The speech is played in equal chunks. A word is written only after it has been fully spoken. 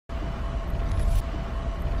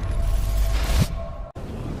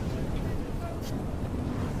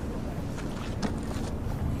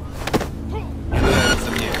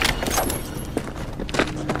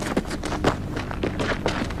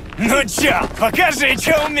Ну чё, покажи,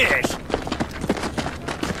 что умеешь!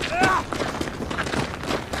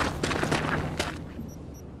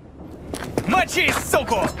 Мочи,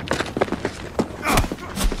 суку!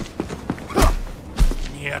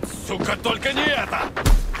 Нет, сука, только не это!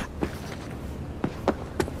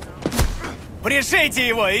 Пришейте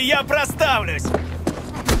его, и я проставлюсь!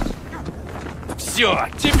 Все,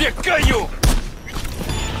 тебе каю!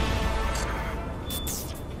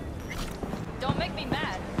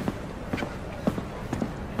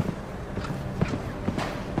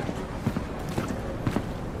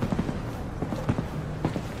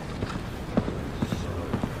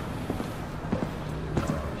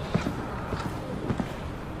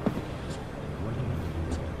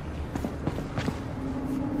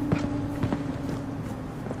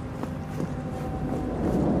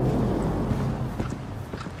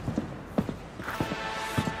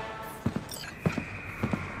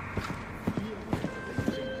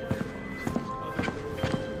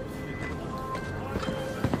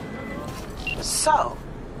 So,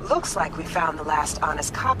 looks like we found the last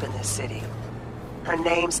honest cop in this city. Her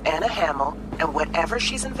name's Anna Hamill, and whatever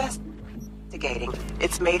she's investigating,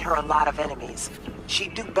 it's made her a lot of enemies.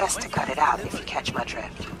 She'd do best to cut it out if you catch my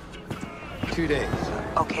drift. 2 days.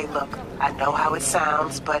 Okay, look, I know how it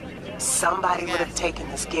sounds, but somebody would have taken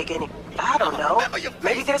this gig I don't know.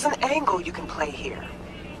 Maybe there's an angle you can play here.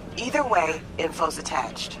 Either way, info's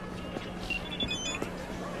attached.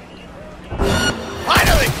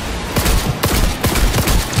 Finally!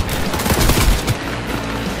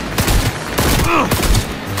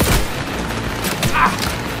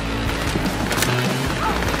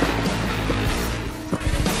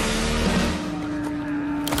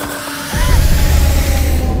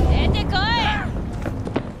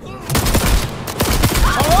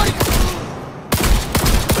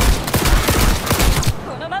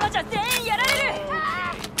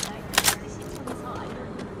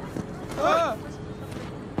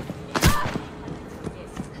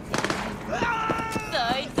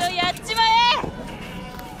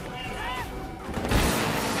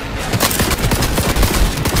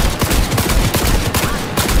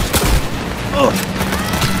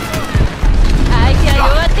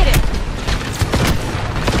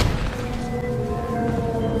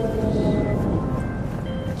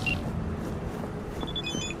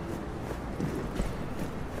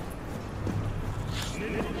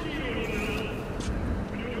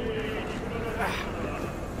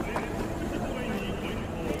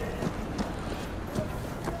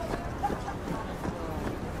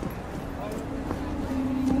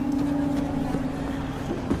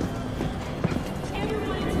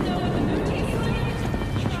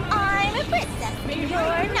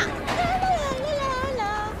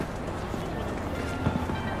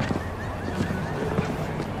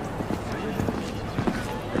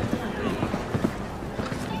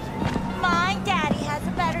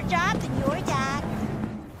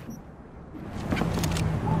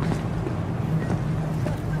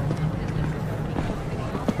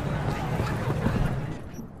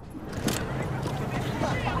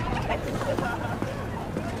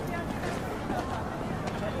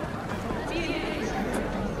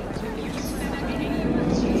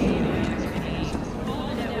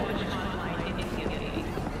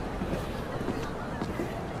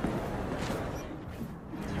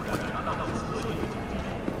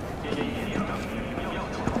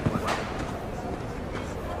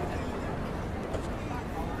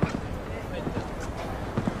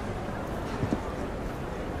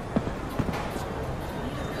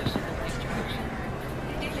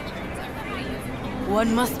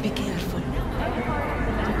 One must be careful.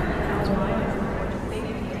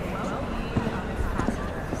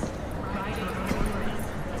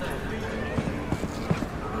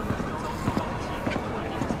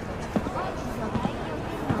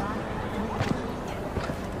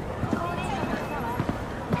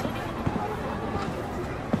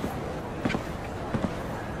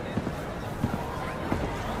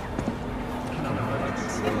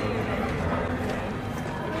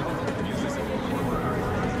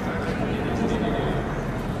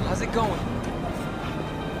 How's it going?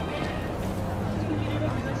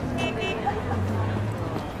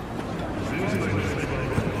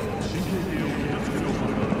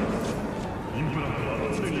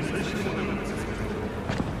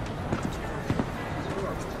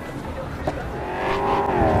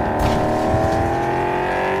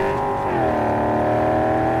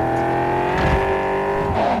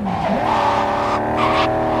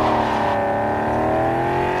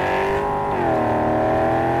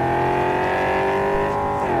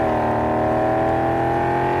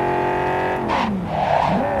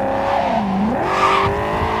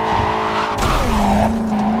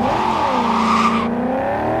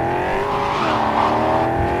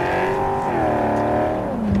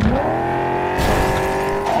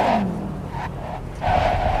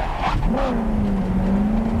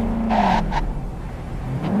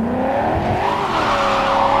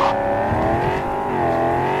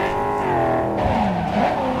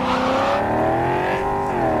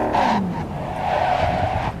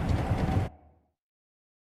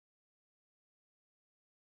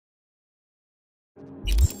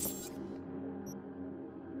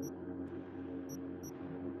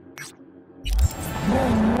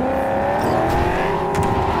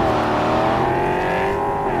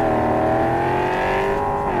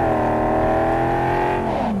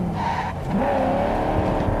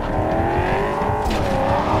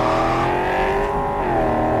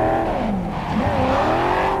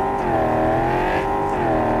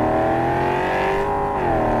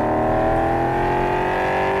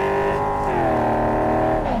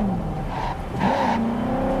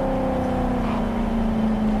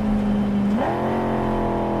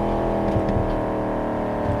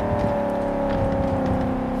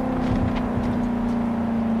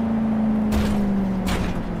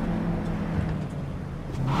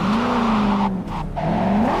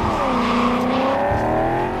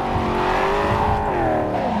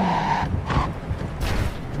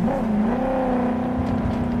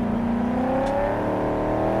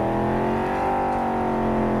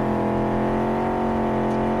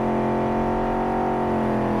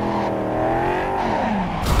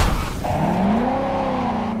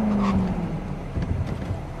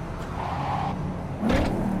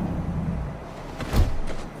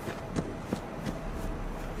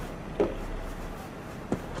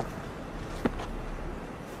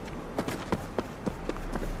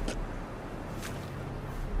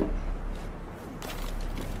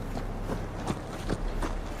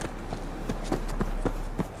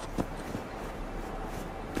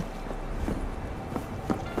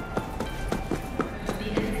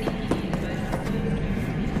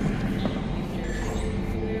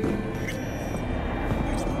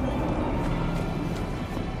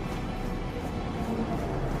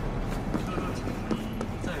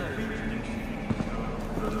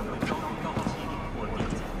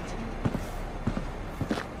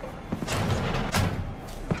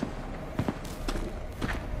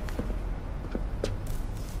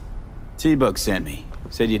 T-Bug sent me.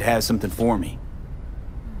 Said you'd have something for me.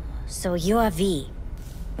 So you're V.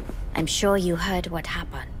 I'm sure you heard what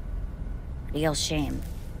happened. Real shame.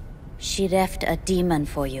 She left a demon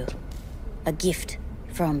for you. A gift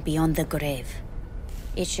from beyond the grave.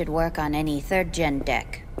 It should work on any 3rd-gen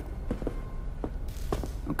deck.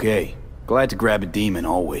 Okay. Glad to grab a demon,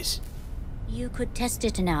 always. You could test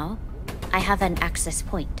it now. I have an access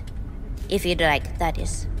point. If you'd like, that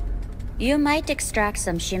is. You might extract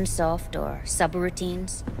some shimsoft or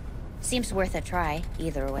subroutines. Seems worth a try,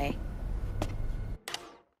 either way.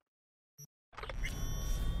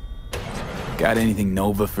 Got anything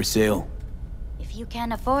Nova for sale? If you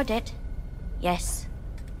can afford it, yes.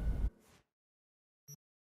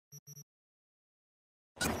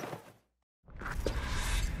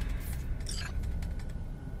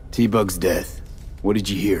 T-Bug's death. What did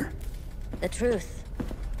you hear? The truth.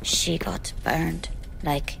 She got burned,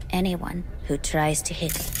 like anyone who tries to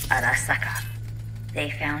hit Arasaka. They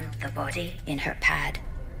found the body in her pad.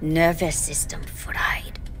 Nervous system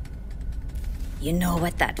fried. You know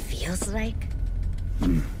what that feels like?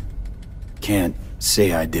 Can't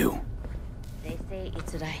say I do. They say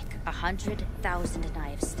it's like 100,000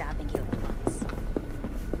 knives stabbing you at once.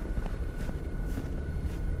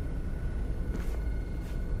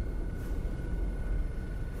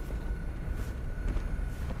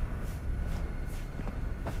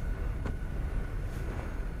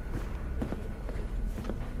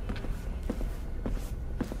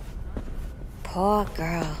 Poor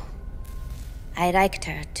girl. I liked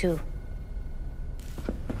her, too.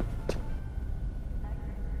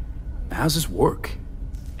 How's this work?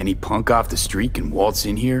 Any punk off the street can waltz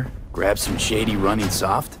in here, grab some shady running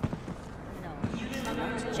soft?